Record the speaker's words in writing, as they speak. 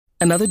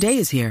Another day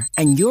is here,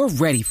 and you're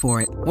ready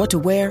for it. What to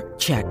wear?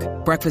 Check.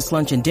 Breakfast,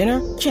 lunch, and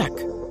dinner? Check.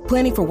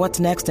 Planning for what's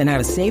next and how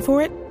to save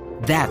for it?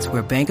 That's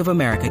where Bank of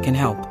America can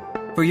help.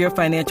 For your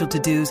financial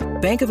to-dos,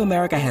 Bank of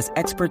America has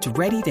experts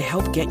ready to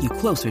help get you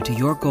closer to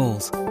your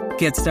goals.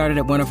 Get started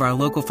at one of our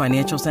local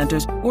financial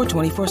centers or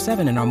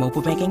 24/7 in our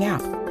mobile banking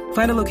app.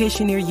 Find a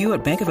location near you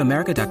at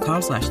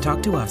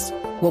bankofamerica.com/talktous.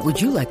 What would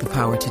you like the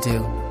power to do?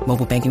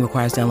 Mobile banking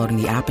requires downloading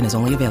the app and is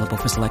only available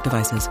for select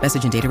devices.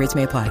 Message and data rates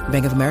may apply.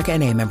 Bank of America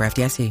N.A., member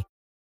FDIC.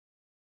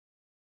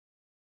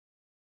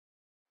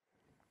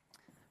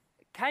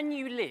 Can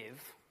you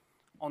live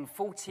on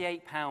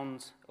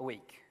 £48 a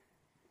week?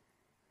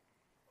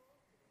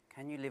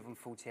 Can you live on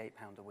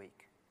 £48 a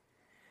week?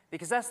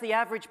 Because that's the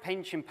average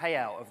pension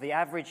payout of the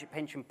average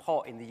pension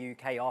pot in the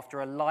UK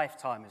after a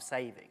lifetime of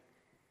saving.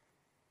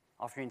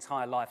 After an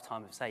entire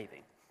lifetime of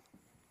saving.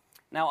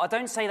 Now, I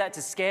don't say that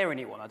to scare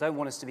anyone. I don't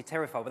want us to be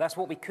terrified, but that's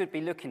what we could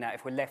be looking at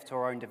if we're left to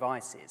our own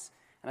devices.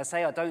 And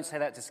I don't say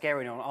that to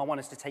scare anyone. I want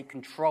us to take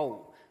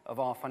control of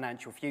our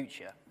financial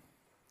future.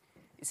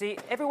 You see,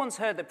 everyone's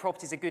heard that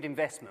property is a good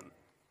investment.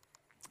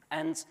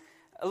 And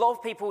a lot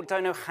of people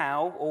don't know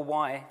how or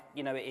why,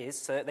 it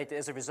is, so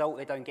as a result,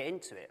 they don't get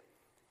into it.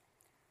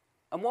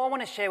 And what I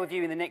want to share with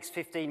you in the next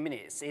 15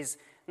 minutes is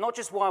not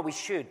just why we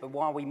should, but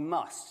why we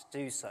must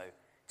do so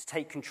to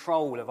take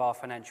control of our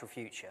financial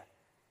future.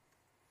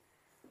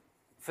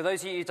 For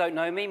those of you who don't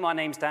know me, my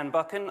name's Dan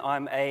Buchan.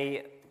 I'm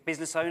a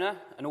business owner,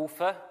 an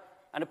author,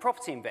 and a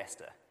property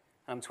investor.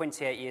 And I'm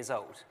 28 years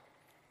old,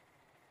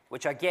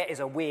 which I get is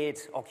a weird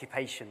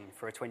occupation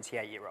for a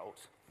 28-year-old.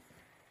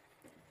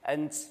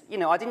 And,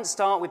 I didn't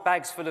start with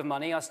bags full of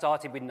money, I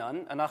started with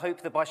none, and I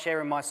hope that by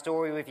sharing my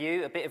story with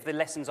you, a bit of the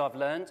lessons I've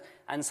learned,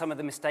 and some of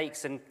the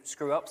mistakes and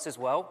screw-ups as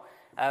well,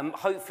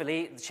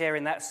 hopefully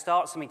sharing that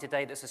starts something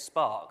today that's a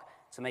spark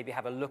to maybe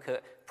have a look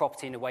at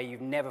property in a way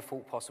you've never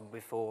thought possible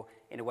before,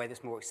 in a way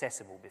that's more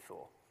accessible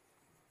before.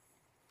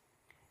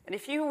 And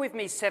if you were with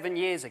me 7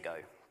 years ago,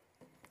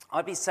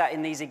 I'd be sat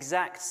in these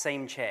exact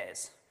same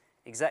chairs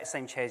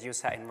you're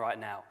sat in right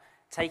now,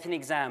 taking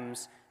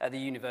exams at the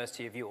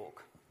University of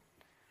York.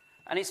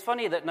 And it's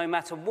funny that no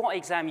matter what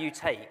exam you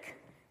take,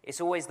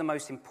 it's always the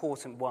most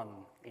important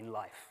one in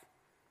life.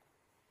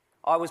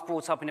 I was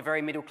brought up in a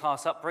very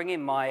middle-class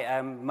upbringing.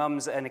 My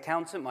mum's an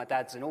accountant, my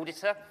dad's an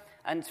auditor.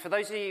 And for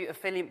those of you who are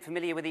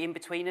familiar with The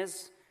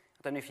Inbetweeners,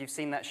 I don't know if you've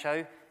seen that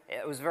show,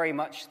 it was very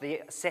much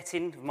the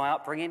setting of my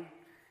upbringing.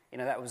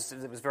 That was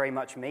very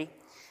much me.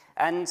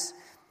 And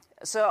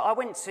so I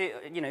went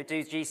to,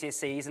 do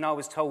GCSEs, and I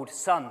was told,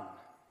 son,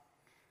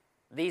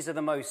 these are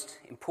the most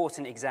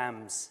important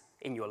exams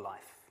in your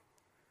life.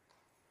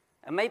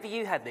 And maybe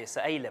you had this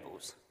at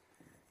A-levels.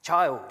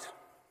 Child,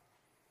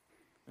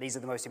 these are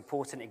the most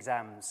important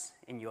exams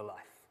in your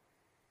life.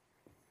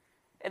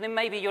 And then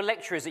maybe your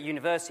lecturers at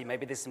university,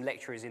 maybe there's some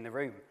lecturers in the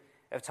room,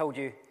 have told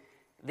you,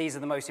 these are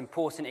the most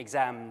important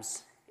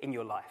exams in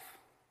your life.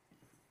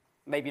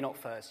 Maybe not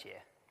first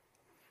year.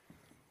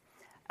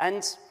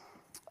 And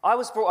I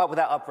was brought up with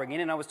that upbringing,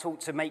 and I was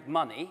taught to make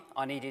money,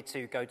 I needed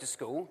to go to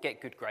school,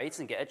 get good grades,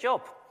 and get a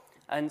job.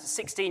 And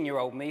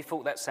 16-year-old me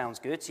thought that sounds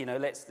good,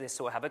 let's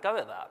sort of have a go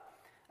at that.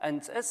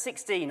 And at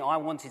 16, I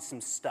wanted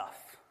some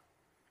stuff.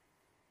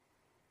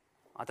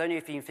 I don't know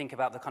if you can think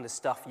about the kind of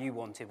stuff you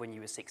wanted when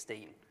you were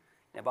 16.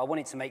 But I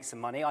wanted to make some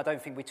money. I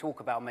don't think we talk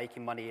about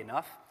making money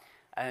enough,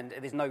 and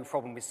there's no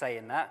problem with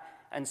saying that.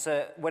 And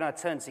so when I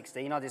turned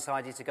 16, I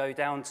decided to go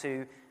down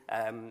to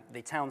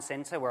the town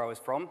centre where I was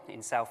from,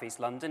 in southeast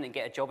London, and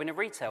get a job in a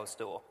retail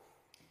store.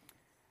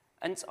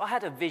 And I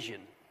had a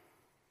vision.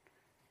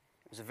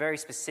 It was a very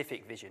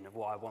specific vision of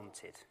what I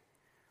wanted.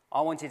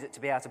 I wanted it to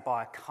be able to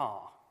buy a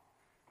car,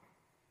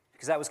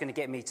 because that was going to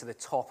get me to the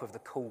top of the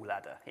cool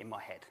ladder in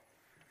my head.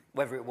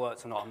 Whether it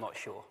worked or not, I'm not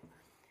sure.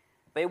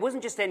 But it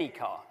wasn't just any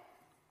car.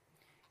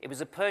 It was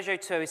a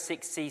Peugeot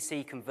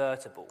 206cc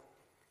convertible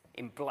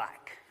in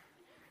black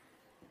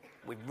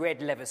with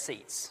red leather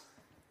seats.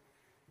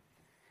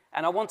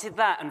 And I wanted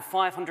that and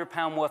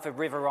 £500 worth of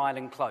River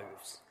Island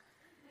clothes.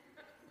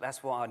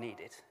 That's what I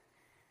needed.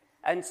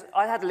 And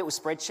I had a little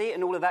spreadsheet,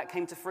 and all of that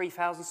came to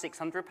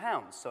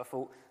 £3,600. So I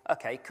thought,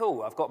 okay,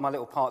 cool, I've got my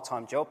little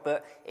part-time job,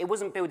 but it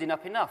wasn't building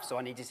up enough, so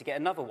I needed to get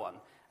another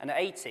one. And at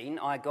 18,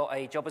 I got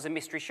a job as a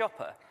mystery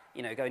shopper,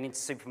 going into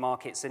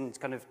supermarkets and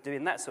kind of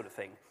doing that sort of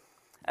thing.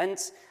 And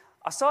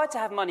I started to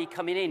have money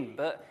coming in,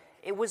 but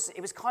it was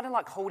kind of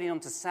like holding on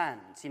to sand.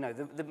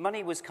 The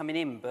money was coming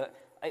in, but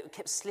it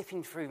kept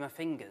slipping through my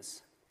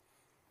fingers.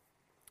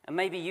 And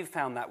maybe you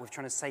found that with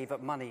trying to save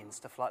up money and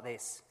stuff like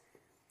this.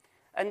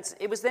 And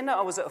it was then that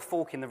I was at a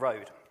fork in the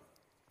road.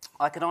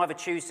 I could either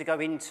choose to go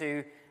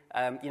into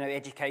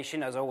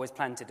education, as I always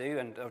planned to do,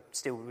 and I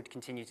still would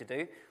continue to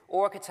do,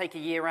 or I could take a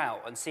year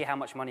out and see how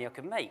much money I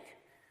could make.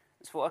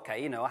 I thought,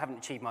 okay, I haven't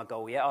achieved my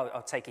goal yet,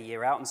 I'll take a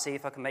year out and see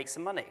if I can make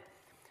some money.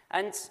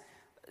 And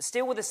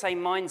still with the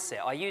same mindset,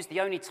 I used the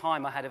only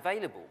time I had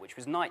available, which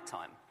was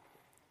nighttime.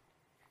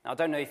 Now, I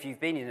don't know if you've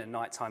been in a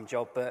nighttime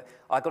job, but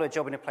I got a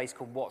job in a place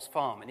called Watts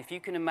Farm, and if you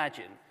can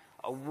imagine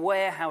a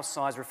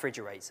warehouse-sized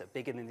refrigerator,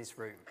 bigger than this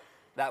room,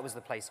 that was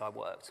the place I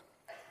worked.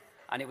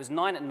 And it was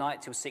 9 at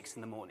night till 6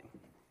 in the morning.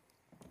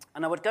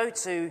 And I would go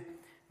to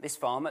this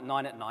farm at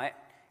 9 at night,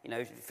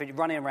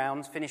 running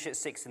around, finish at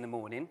 6 in the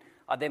morning.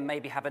 I'd then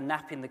maybe have a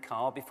nap in the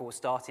car before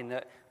starting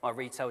my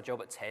retail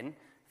job at 10,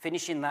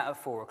 finishing that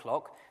at 4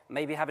 o'clock,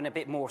 maybe having a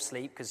bit more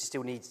sleep because you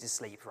still needed to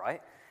sleep,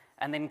 right?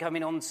 And then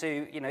coming on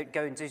to,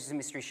 go and do some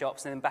mystery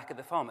shops and then back at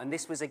the farm. And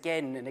this was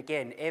again and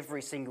again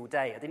every single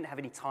day. I didn't have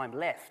any time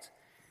left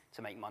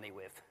to make money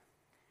with.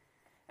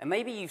 And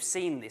maybe you've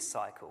seen this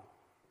cycle.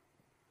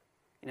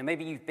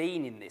 Maybe you've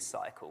been in this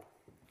cycle.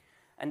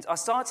 And I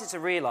started to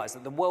realize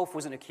that the wealth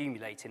wasn't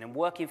accumulating and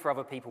working for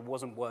other people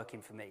wasn't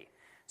working for me.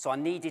 So I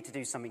needed to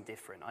do something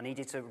different. I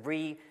needed to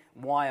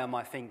rewire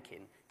my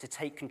thinking to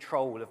take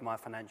control of my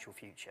financial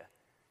future.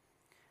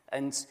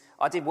 And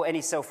I did what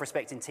any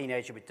self-respecting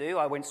teenager would do.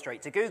 I went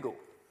straight to Google.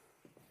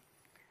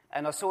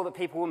 And I saw that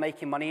people were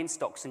making money in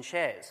stocks and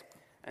shares.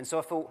 And so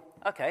I thought,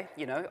 okay,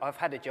 I've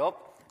had a job,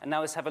 and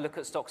now let's have a look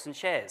at stocks and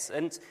shares.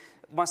 And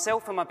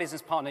myself and my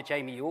business partner,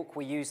 Jamie York,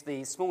 we used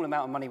the small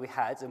amount of money we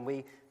had, and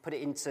we put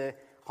it into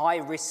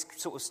high-risk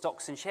sort of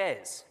stocks and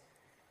shares.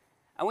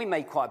 And we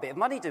made quite a bit of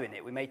money doing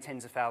it. We made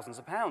tens of thousands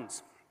of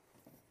pounds.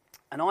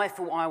 And I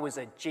thought I was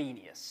a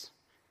genius.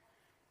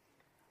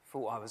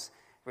 Thought I was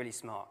really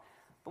smart.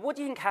 But what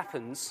do you think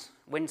happens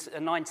when a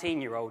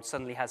 19-year-old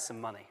suddenly has some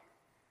money?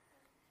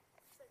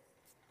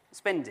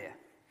 Spend it.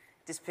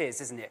 Disappears,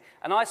 isn't it?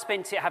 And I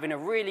spent it having a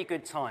really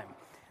good time.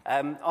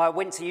 I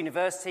went to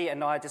university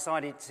and I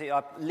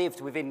lived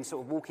within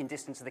sort of walking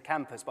distance of the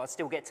campus, but I'd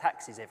still get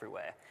taxis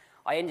everywhere.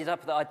 I ended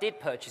up that I did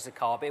purchase a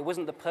car, but it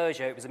wasn't the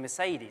Peugeot, it was a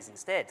Mercedes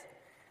instead.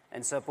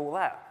 And so I bought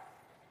that.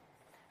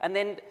 And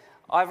then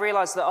I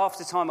realised that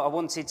after time I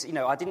wanted,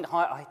 I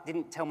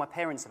didn't tell my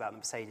parents about the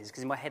Mercedes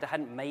because in my head I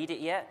hadn't made it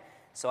yet.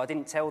 So I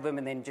didn't tell them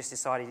and then just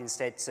decided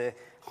instead to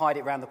hide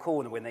it around the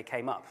corner when they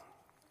came up.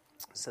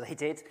 So they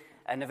did.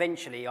 And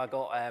eventually I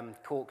got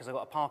caught because I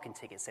got a parking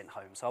ticket sent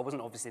home. So I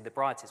wasn't obviously the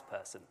brightest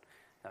person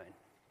known.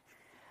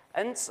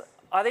 And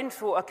I then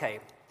thought, okay,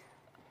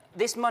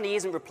 this money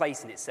isn't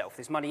replacing itself.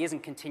 This money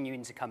isn't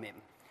continuing to come in.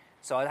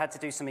 So I had to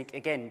do something,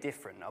 again,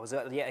 different. I was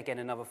at yet again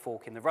another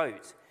fork in the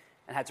road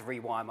and had to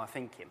rewire my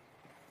thinking.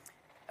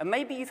 And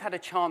maybe you've had a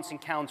chance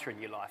encounter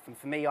in your life. And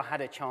for me, I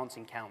had a chance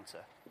encounter.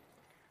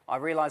 I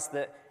realised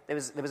that there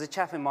was a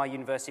chap in my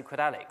university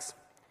called Alex.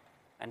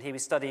 And he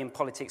was studying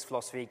politics,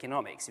 philosophy,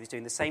 economics. He was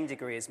doing the same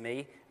degree as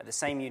me at the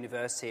same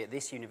university, at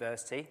this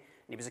university.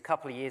 And he was a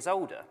couple of years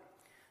older.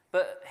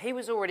 But he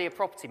was already a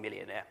property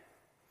millionaire.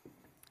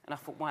 And I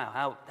thought,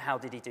 wow, how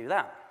did he do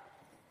that?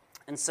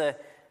 And so,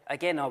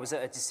 again, I was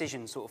at a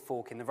decision sort of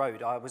fork in the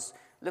road. I was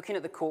looking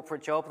at the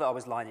corporate job that I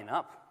was lining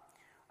up,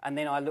 and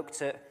then I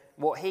looked at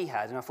what he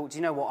had, and I thought, do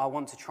you know what, I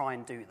want to try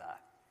and do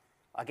that.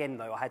 Again,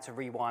 though, I had to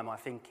rewire my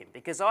thinking,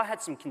 because I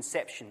had some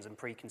conceptions and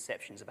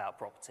preconceptions about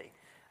property,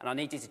 and I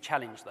needed to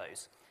challenge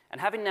those. And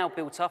having now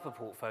built up a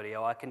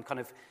portfolio, I can kind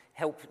of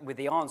help with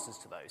the answers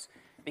to those.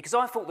 Because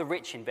I thought the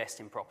rich invest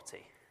in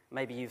property.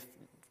 Maybe you've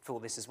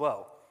thought this as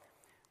well.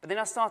 But then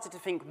I started to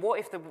think, what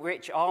if the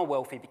rich are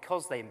wealthy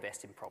because they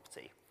invest in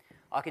property?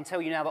 I can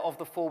tell you now that of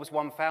the Forbes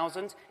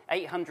 1,000,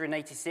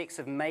 886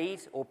 have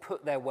made or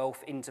put their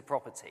wealth into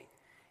property.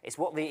 It's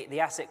what the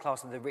asset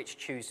class of the rich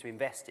choose to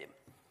invest in.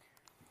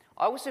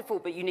 I also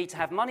thought, but you need to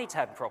have money to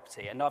have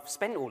property, and I've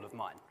spent all of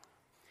mine.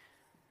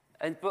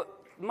 But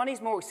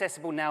money's more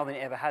accessible now than it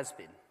ever has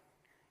been.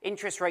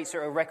 Interest rates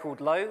are at a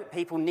record low.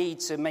 People need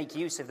to make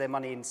use of their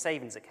money in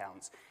savings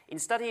accounts. In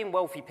studying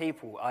wealthy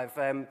people, I've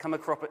come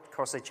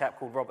across a chap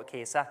called Robert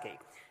Kiyosaki,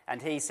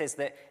 and he says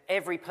that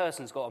every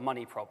person's got a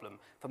money problem.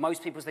 For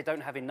most people, they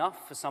don't have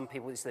enough. For some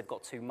people, it's they've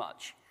got too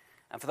much.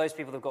 And for those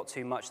people that have got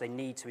too much, they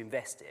need to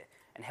invest it.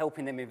 And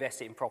helping them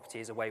invest it in property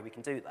is a way we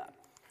can do that.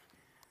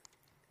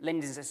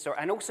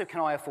 And also,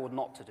 can I afford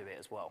not to do it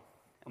as well?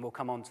 And we'll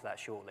come on to that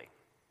shortly.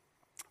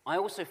 I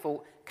also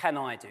thought, can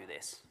I do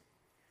this?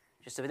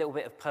 Just a little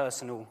bit of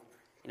personal,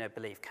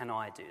 belief. Can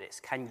I do this?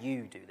 Can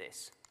you do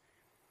this?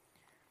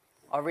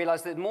 I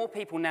realised that more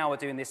people now are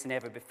doing this than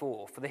ever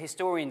before. For the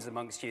historians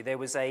amongst you, there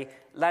was a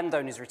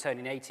landowner's return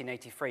in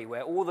 1883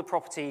 where all the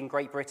property in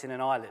Great Britain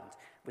and Ireland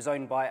was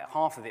owned by,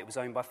 half of it was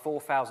owned by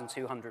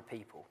 4,200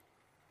 people.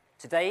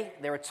 Today,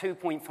 there are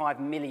 2.5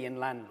 million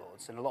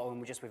landlords, and a lot of them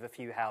were just with a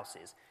few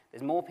houses.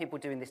 There's more people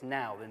doing this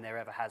now than there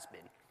ever has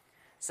been.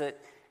 So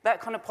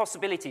that kind of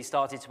possibility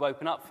started to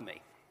open up for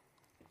me.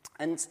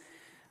 And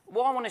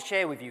what I want to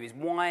share with you is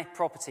why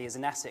property as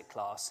an asset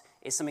class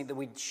is something that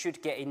we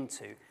should get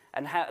into.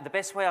 And the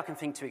best way I can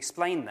think to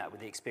explain that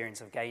with the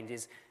experience I've gained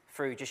is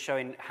through just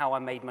showing how I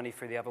made money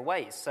through the other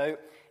ways. So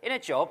in a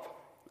job,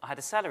 I had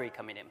a salary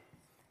coming in.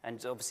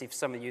 And obviously for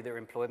some of you that are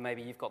employed,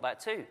 maybe you've got that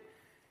too.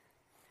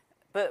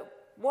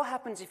 But what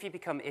happens if you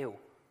become ill?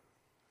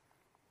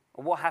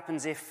 Or what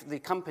happens if the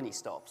company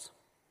stops?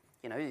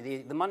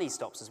 The money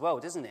stops as well,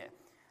 doesn't it?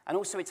 And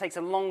also it takes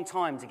a long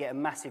time to get a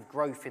massive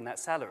growth in that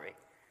salary.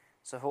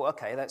 So I thought,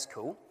 okay, that's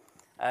cool.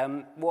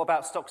 What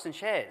about stocks and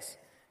shares?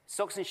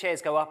 Stocks and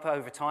shares go up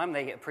over time.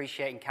 They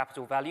appreciate in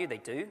capital value. They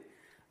do.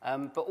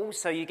 But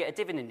also you get a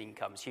dividend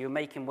income, so you're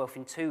making wealth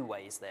in two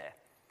ways there.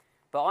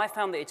 But I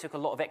found that it took a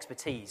lot of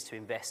expertise to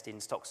invest in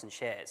stocks and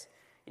shares,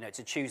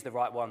 to choose the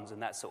right ones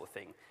and that sort of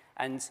thing.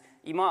 And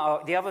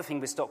the other thing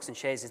with stocks and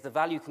shares is the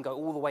value can go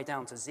all the way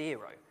down to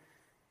zero.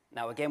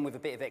 Now, again, with a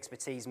bit of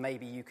expertise,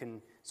 maybe you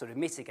can sort of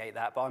mitigate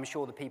that, but I'm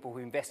sure the people who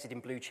invested in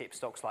blue chip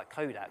stocks like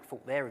Kodak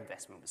thought their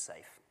investment was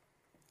safe.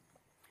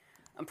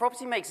 And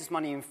property makes us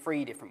money in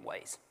three different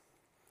ways.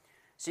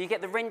 So you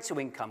get the rental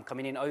income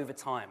coming in over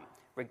time,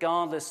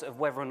 regardless of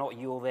whether or not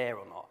you're there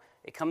or not.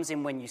 It comes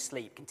in when you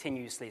sleep,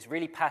 continuously. It's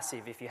really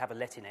passive if you have a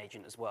letting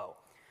agent as well.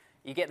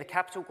 You get the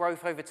capital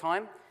growth over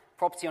time.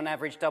 Property on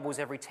average doubles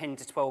every 10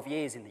 to 12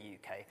 years in the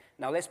UK.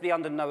 Now, let's be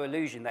under no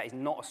illusion that is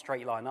not a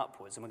straight line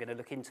upwards, and we're going to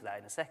look into that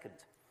in a second.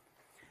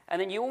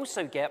 And then you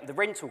also get the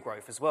rental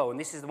growth as well, and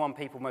this is the one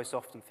people most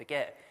often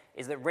forget,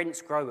 is that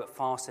rents grow at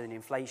faster than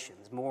inflation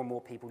as more and more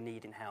people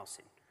need in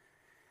housing.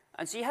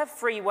 And so you have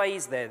three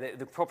ways there that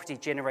the property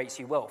generates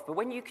you wealth, but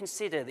when you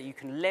consider that you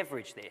can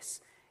leverage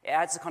this, it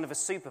adds a kind of a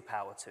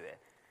superpower to it.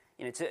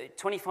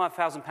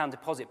 £25,000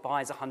 deposit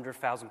buys a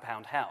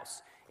 £100,000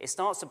 house. It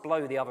starts to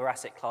blow the other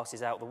asset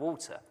classes out of the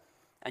water.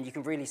 And you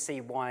can really see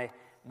why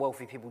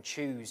wealthy people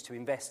choose to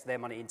invest their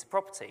money into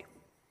property.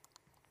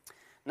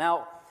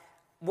 Now,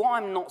 what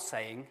I'm not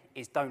saying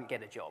is don't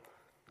get a job.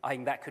 I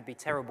think that could be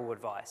terrible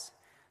advice.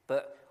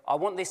 But I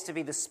want this to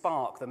be the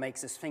spark that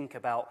makes us think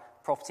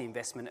about property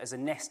investment as a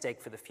nest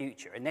egg for the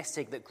future, a nest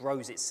egg that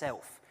grows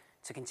itself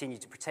to continue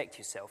to protect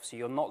yourself so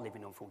you're not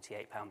living on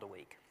 £48 a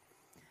week.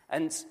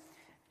 And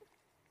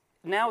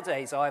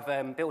nowadays,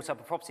 I've built up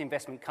a property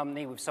investment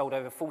company. We've sold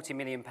over £40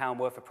 million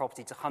worth of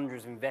property to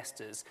hundreds of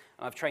investors,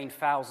 and I've trained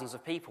thousands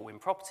of people in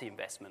property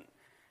investment.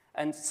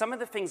 And some of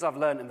the things I've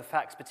learned and the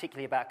facts,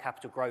 particularly about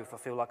capital growth, I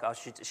feel like I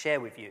should share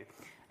with you.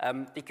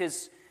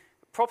 Because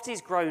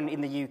property's grown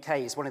in the UK.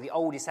 It's one of the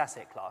oldest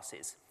asset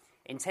classes.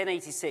 In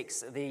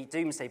 1086, the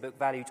Domesday Book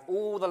valued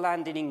all the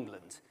land in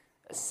England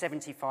at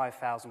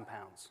 £75,000.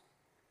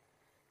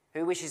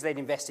 Who wishes they'd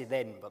invested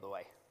then, by the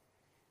way?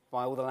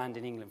 Buy all the land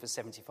in England for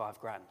 75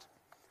 grand.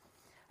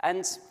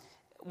 And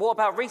what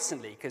about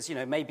recently? Because,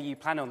 maybe you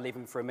plan on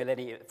living for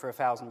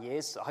 1,000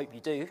 years. I hope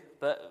you do,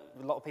 but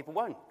a lot of people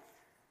won't.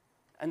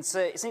 And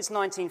so since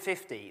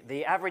 1950,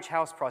 the average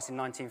house price in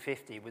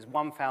 1950 was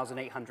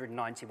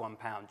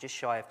 £1,891, just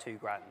shy of £2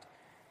 grand.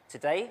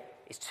 Today,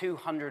 it's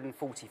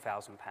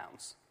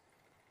 £240,000.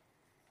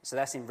 So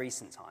that's in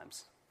recent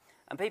times.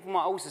 And people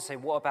might also say,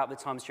 what about the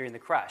times during the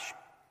crash?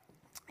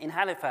 In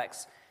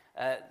Halifax,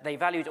 they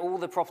valued all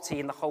the property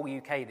in the whole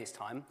UK this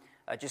time,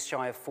 just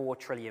shy of £4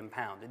 trillion.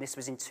 And this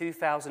was in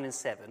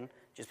 2007,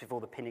 just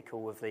before the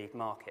pinnacle of the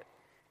market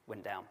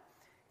went down.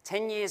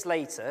 10 years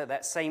later,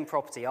 that same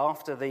property,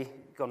 after the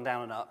gone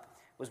down and up,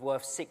 was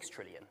worth £6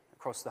 trillion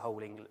across the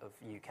whole of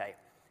UK.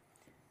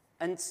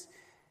 And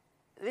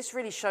this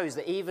really shows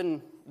that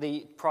even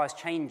the price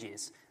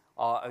changes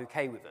are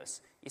okay with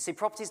us. You see,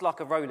 property's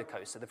like a roller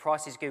coaster. The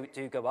prices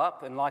do go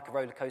up, and like a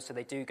roller coaster,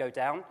 they do go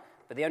down.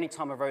 But the only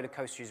time a roller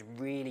coaster is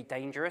really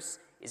dangerous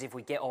is if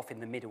we get off in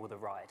the middle of the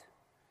ride.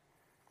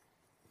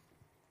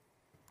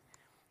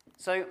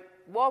 So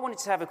what I wanted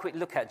to have a quick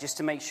look at, just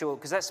to make sure,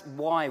 because that's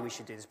why we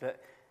should do this, but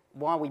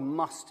why we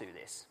must do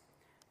this,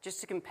 just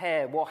to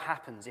compare what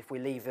happens if we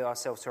leave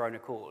ourselves to our own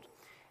accord.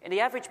 In the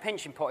average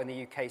pension pot in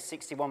the UK is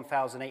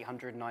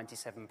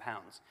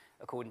 £61,897,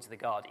 according to The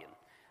Guardian.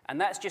 And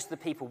that's just the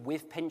people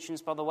with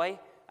pensions, by the way,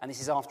 and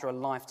this is after a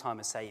lifetime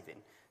of saving.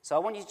 So I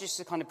want you just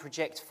to kind of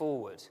project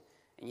forward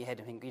in your head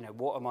and think,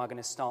 what am I going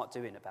to start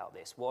doing about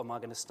this? What am I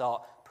going to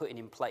start putting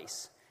in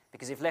place?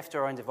 Because if left to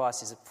our own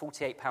devices,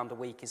 £48 a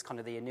week is kind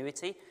of the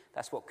annuity.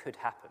 That's what could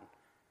happen.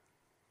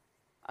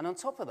 And on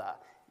top of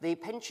that, the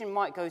pension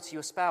might go to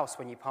your spouse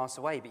when you pass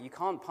away, but you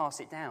can't pass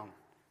it down.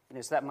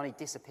 So that money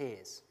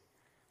disappears.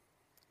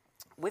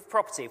 With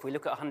property, if we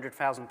look at a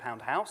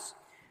 £100,000 house,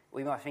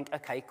 we might think,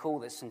 okay, cool,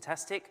 that's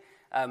fantastic.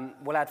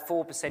 We'll add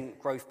 4%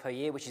 growth per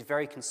year, which is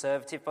very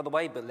conservative, by the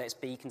way, but let's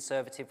be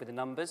conservative with the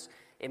numbers.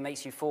 It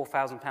makes you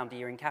 £4,000 a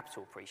year in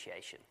capital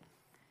appreciation.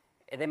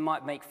 It then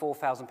might make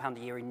 £4,000 a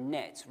year in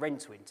net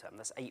rental income.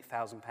 That's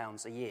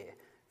 £8,000 a year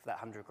for that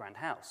 100 grand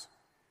house.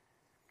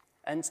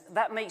 And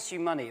that makes you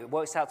money. It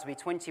works out to be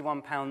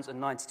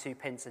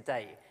 £21.92 a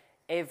day,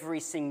 every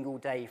single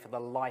day for the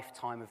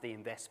lifetime of the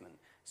investment.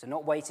 So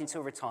not waiting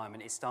until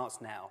retirement, it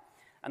starts now.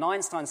 And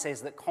Einstein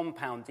says that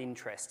compound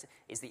interest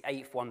is the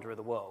eighth wonder of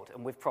the world,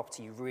 and with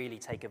property you really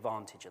take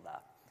advantage of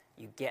that.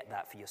 You get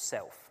that for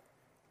yourself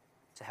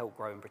to help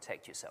grow and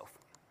protect yourself.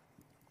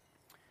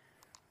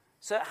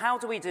 So how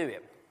do we do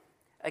it?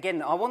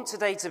 Again, I want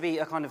today to be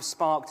a kind of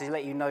spark to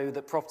let you know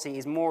that property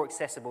is more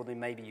accessible than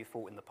maybe you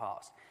thought in the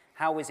past.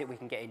 How is it we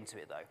can get into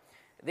it, though?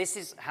 This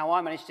is how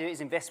I managed to do it,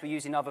 is invest with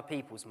using other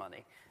people's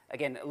money.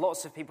 Again,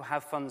 lots of people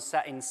have funds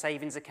sat in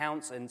savings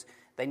accounts, and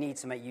they need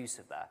to make use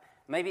of that.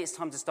 Maybe it's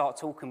time to start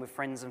talking with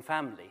friends and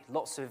family.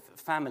 Lots of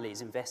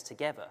families invest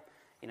together.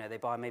 They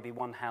buy maybe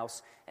one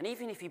house, and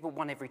even if you bought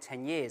one every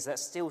 10 years,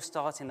 that's still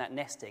starting that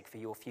nest egg for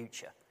your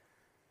future.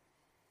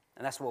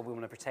 And that's what we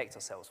want to protect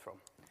ourselves from.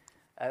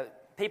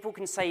 People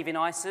can save in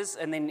ISAs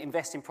and then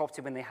invest in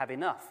property when they have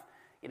enough.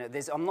 You know,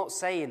 I'm not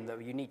saying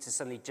that you need to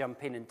suddenly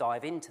jump in and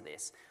dive into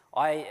this.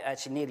 I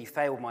actually nearly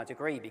failed my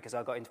degree because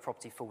I got into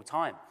property full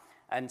time.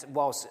 And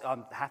whilst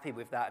I'm happy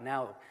with that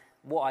now,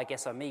 what I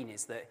guess I mean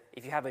is that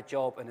if you have a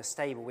job and a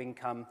stable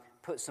income,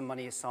 put some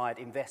money aside,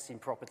 invest in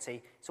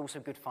property, it's also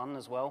good fun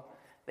as well,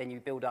 then you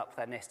build up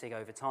that nest egg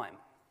over time.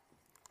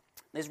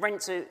 There's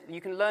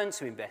you can learn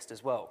to invest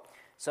as well.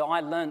 So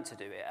I learned to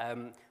do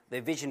it.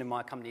 The vision of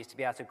my company is to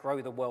be able to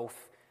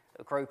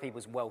grow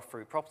people's wealth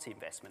through property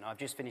investment. I've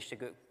just finished a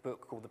good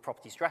book called The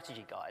Property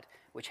Strategy Guide,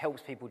 which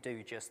helps people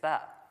do just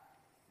that.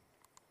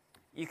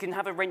 You can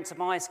have a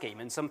rent-to-buy scheme,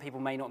 and some people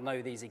may not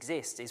know these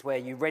exist, is where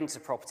you rent a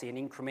property and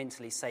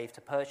incrementally save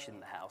to purchase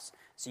the house.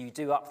 So you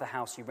do up the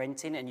house you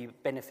rent in, and you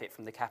benefit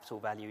from the capital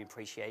value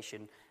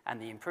appreciation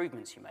and the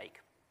improvements you make.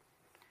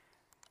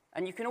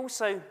 And you can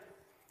also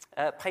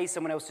pay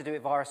someone else to do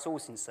it via a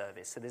sourcing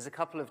service. So there's a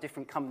couple of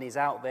different companies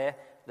out there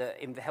that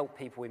help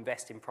people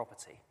invest in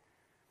property.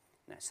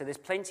 So there's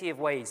plenty of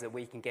ways that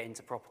we can get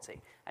into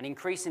property. And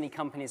increasingly,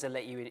 companies are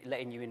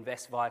letting you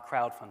invest via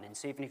crowdfunding.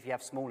 So even if you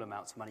have small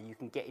amounts of money, you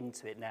can get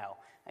into it now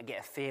and get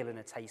a feel and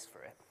a taste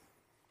for it.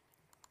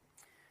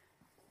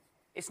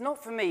 It's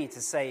not for me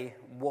to say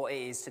what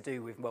it is to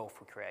do with wealth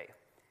we create.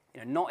 You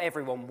know, not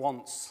everyone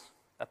wants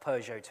a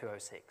Peugeot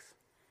 206.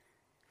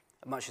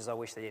 As much as I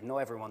wish they did, not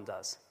everyone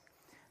does.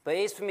 But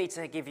it is for me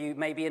to give you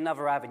maybe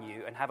another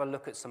avenue and have a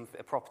look at some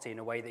property in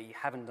a way that you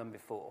haven't done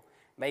before.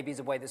 Maybe it's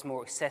a way that's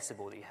more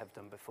accessible than you have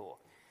done before.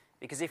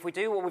 Because if we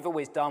do what we've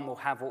always done, we'll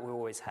have what we've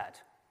always had.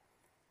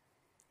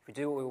 If we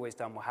do what we've always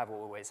done, we'll have what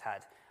we've always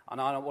had. And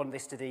I don't want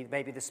this to be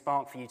maybe the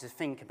spark for you to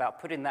think about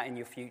putting that in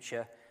your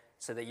future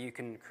so that you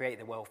can create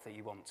the wealth that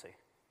you want to.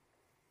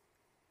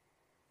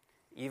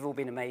 You've all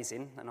been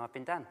amazing, and I've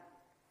been Dan.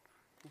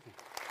 Thank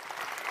you.